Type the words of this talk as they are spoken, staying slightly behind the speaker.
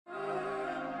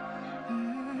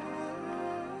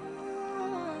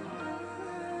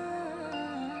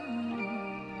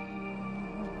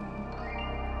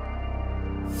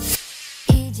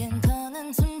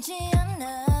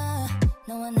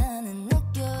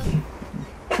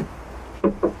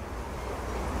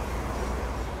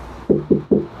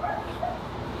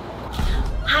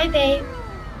Hi, babe.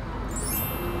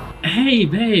 Hey,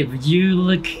 babe, you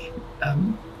look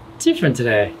different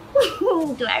today.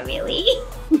 Do I really?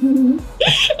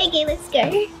 Okay, let's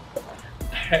go.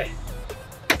 Hey.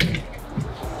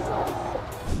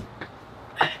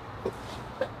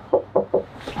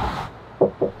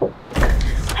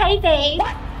 Hey, babe.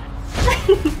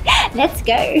 Let's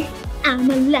go.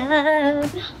 I'm in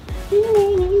love.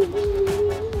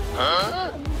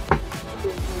 Huh?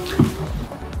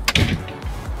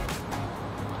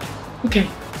 Okay.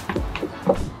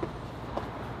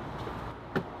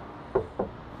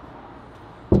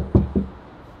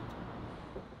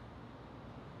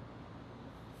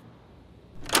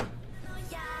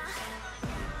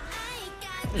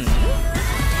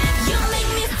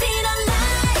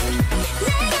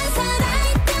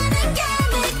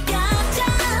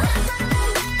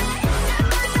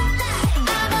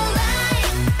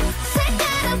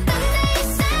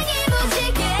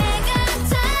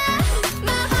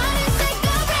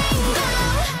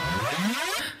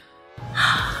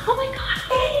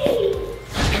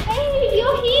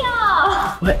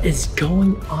 What is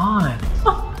going on?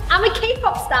 Oh, I'm a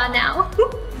K-pop star now.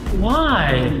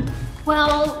 Why?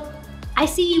 Well, I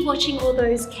see you watching all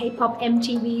those K-pop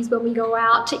MTVs when we go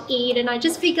out to eat, and I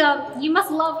just figure you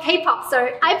must love K-pop, so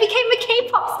I became a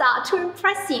K-pop star to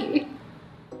impress you.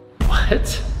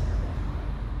 What?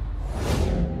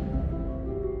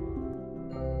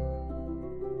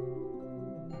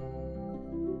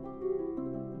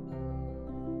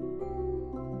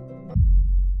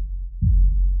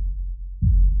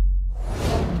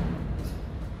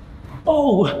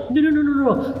 Oh,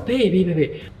 no.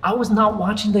 Babe. I was not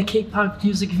watching the K-pop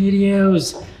music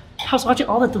videos. I was watching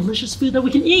all the delicious food that we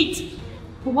can eat.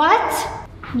 What?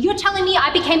 You're telling me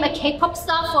I became a K-pop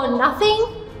star for nothing?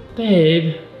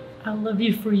 Babe, I love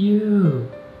you for you.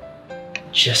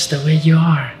 Just the way you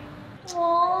are.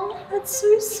 Aw, that's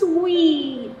so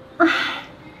sweet.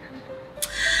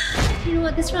 You know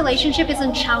what, this relationship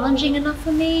isn't challenging enough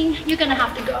for me. You're gonna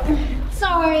have to go.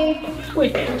 Sorry.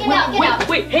 Wait, Get out.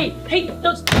 hey,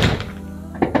 don't.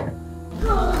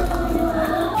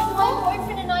 My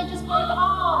boyfriend and I just broke up.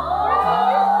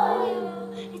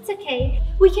 It's okay.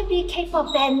 We can be a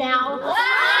K-pop band now.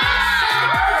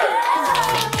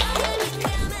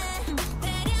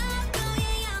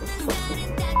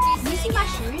 Can you see my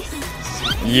shoes?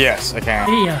 Yes, I can.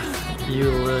 Hey,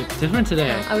 you look different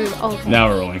today. Oh, okay. Now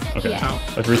we're rolling. Okay. Yeah.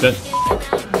 Let's reset.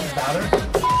 Louder.